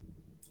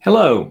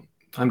Hello,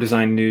 I'm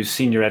Design News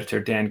Senior Editor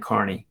Dan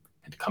Carney,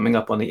 and coming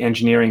up on the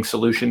Engineering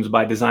Solutions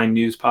by Design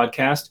News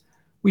podcast,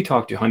 we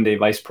talk to Hyundai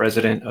Vice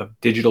President of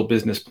Digital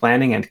Business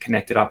Planning and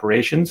Connected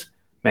Operations,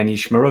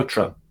 Manish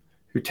Mehrotra,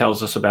 who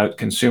tells us about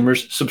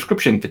consumers'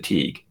 subscription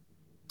fatigue.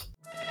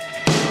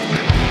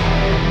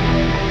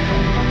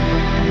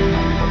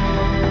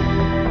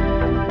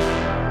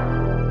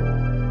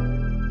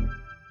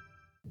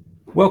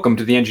 Welcome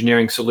to the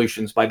Engineering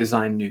Solutions by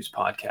Design News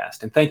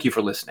podcast, and thank you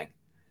for listening.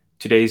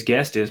 Today's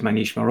guest is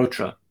Manish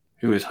Mehrotra,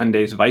 who is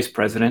Hyundai's Vice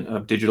President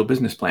of Digital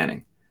Business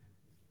Planning.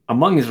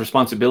 Among his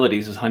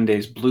responsibilities is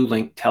Hyundai's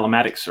Bluelink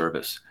telematic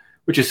service,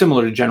 which is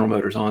similar to General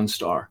Motors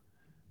OnStar.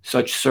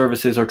 Such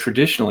services are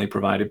traditionally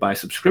provided by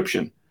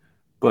subscription,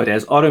 but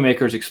as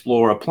automakers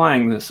explore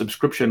applying the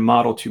subscription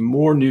model to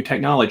more new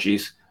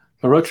technologies,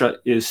 Mehrotra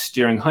is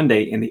steering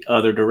Hyundai in the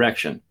other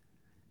direction.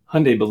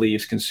 Hyundai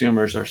believes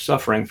consumers are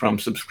suffering from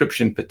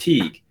subscription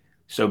fatigue,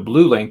 so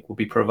Bluelink will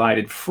be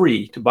provided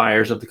free to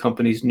buyers of the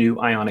company's new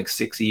Ioniq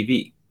 6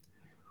 EV.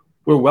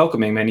 We're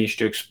welcoming Manish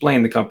to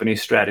explain the company's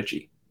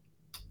strategy.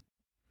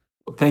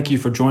 Thank you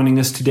for joining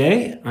us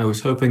today. I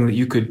was hoping that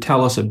you could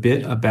tell us a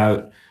bit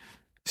about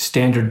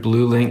standard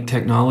Bluelink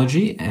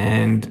technology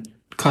and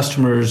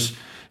customers'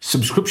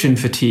 subscription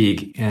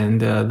fatigue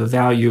and the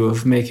value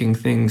of making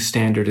things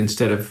standard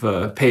instead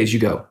of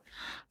pay-as-you-go.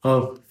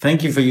 Well,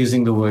 thank you for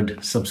using the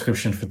word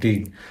subscription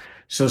fatigue.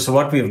 So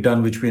what we have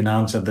done, which we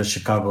announced at the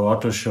Chicago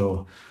Auto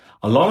Show,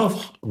 a lot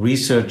of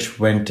research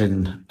went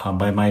in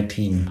by my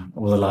team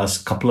over the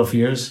last couple of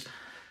years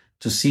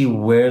to see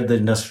where the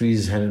industry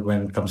is headed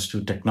when it comes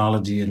to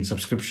technology and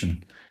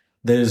subscription.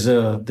 There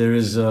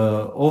is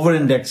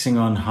over-indexing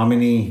on how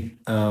many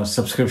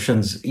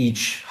subscriptions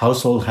each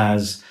household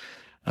has,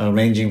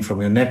 ranging from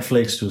your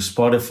Netflix to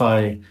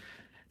Spotify.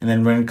 And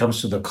then when it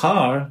comes to the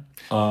car,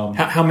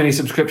 how many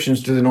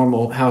subscriptions do the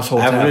normal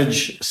household have?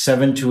 Average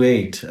 7 to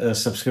 8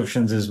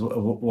 subscriptions is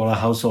what a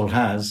household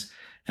has.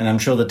 And I'm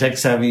sure the tech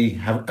savvy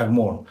have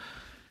more.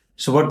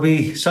 So what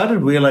we started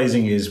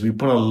realizing is we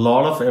put a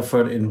lot of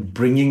effort in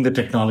bringing the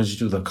technology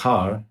to the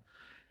car.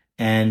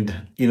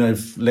 And,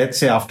 if let's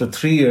say after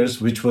 3 years,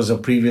 which was a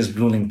previous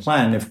Bluelink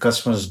plan, if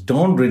customers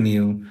don't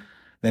renew,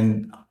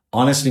 then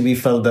honestly, we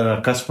felt that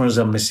our customers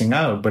are missing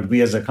out. But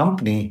we as a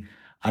company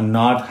are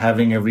not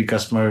having every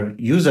customer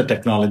use a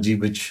technology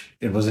which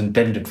it was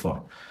intended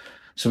for.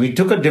 So we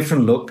took a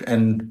different look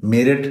and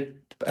made it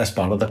as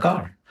part of the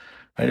car.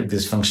 Right? If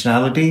there's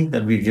functionality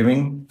that we're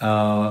giving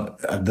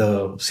at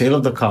the sale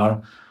of the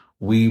car,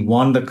 we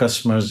want the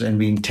customers and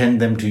we intend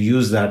them to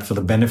use that for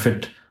the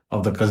benefit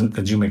of the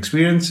consumer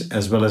experience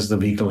as well as the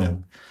vehicle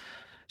health.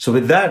 So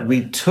with that,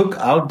 we took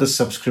out the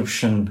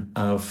subscription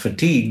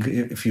fatigue,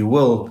 if you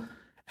will,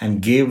 and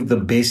gave the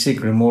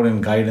basic remote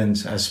and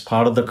guidance as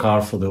part of the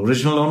car for the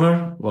original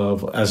owner,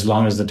 as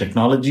long as the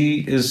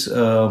technology is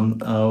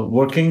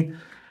working.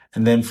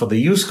 And then for the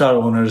used car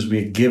owners,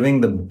 we're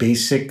giving the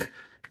basic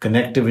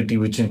connectivity,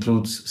 which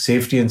includes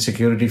safety and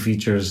security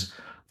features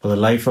for the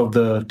life of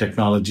the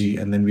technology.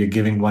 And then we're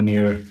giving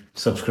 1-year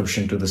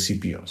subscription to the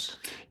CPOs.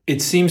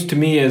 It seems to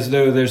me as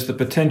though there's the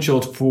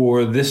potential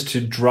for this to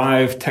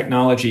drive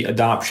technology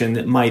adoption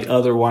that might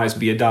otherwise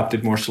be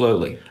adopted more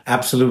slowly.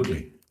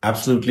 Absolutely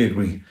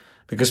agree.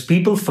 Because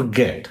people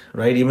forget,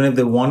 right? Even if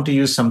they want to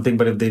use something,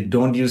 but if they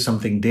don't use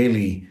something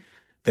daily,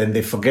 then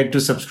they forget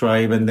to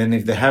subscribe. And then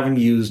if they haven't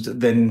used,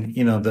 then,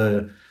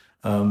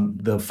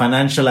 the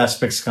financial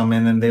aspects come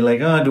in and they're like,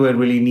 do I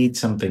really need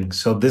something?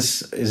 So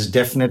this is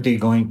definitely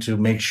going to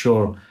make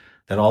sure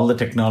that all the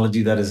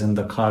technology that is in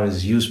the car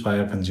is used by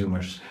our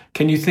consumers.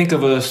 Can you think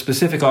of a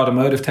specific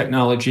automotive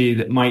technology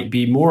that might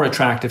be more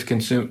attractive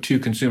to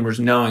consumers,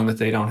 knowing that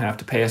they don't have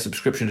to pay a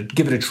subscription, to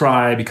give it a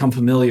try, become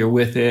familiar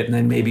with it, and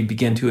then maybe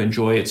begin to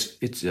enjoy its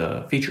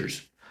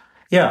features?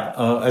 Yeah,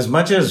 as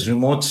much as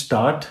remote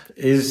start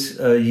is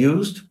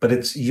used, but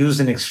it's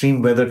used in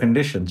extreme weather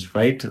conditions,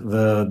 right?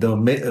 The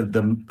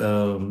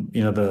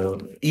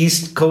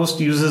East Coast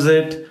uses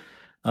it,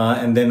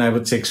 and then I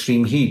would say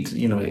extreme heat.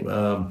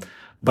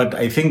 But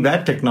I think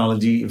that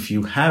technology, if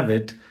you have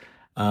it,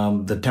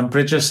 the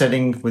temperature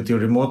setting with your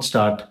remote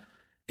start,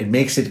 it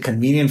makes it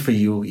convenient for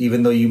you,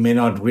 even though you may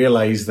not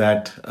realize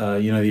that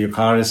your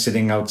car is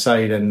sitting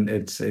outside and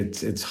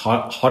it's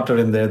hotter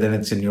in there than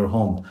it's in your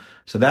home.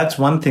 So that's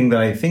one thing that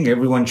I think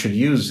everyone should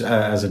use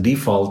as a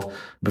default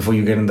before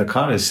you get in the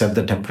car, is set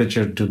the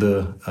temperature to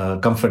the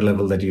comfort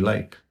level that you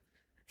like.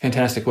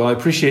 Fantastic. Well, I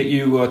appreciate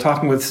you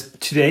talking with us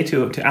today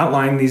to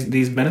outline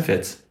these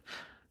benefits.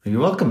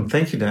 You're welcome.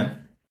 Thank you, Dan.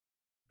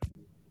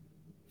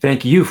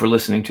 Thank you for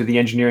listening to the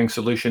Engineering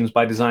Solutions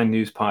by Design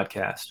News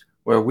podcast,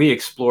 where we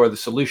explore the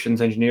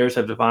solutions engineers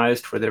have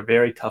devised for their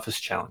very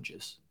toughest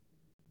challenges.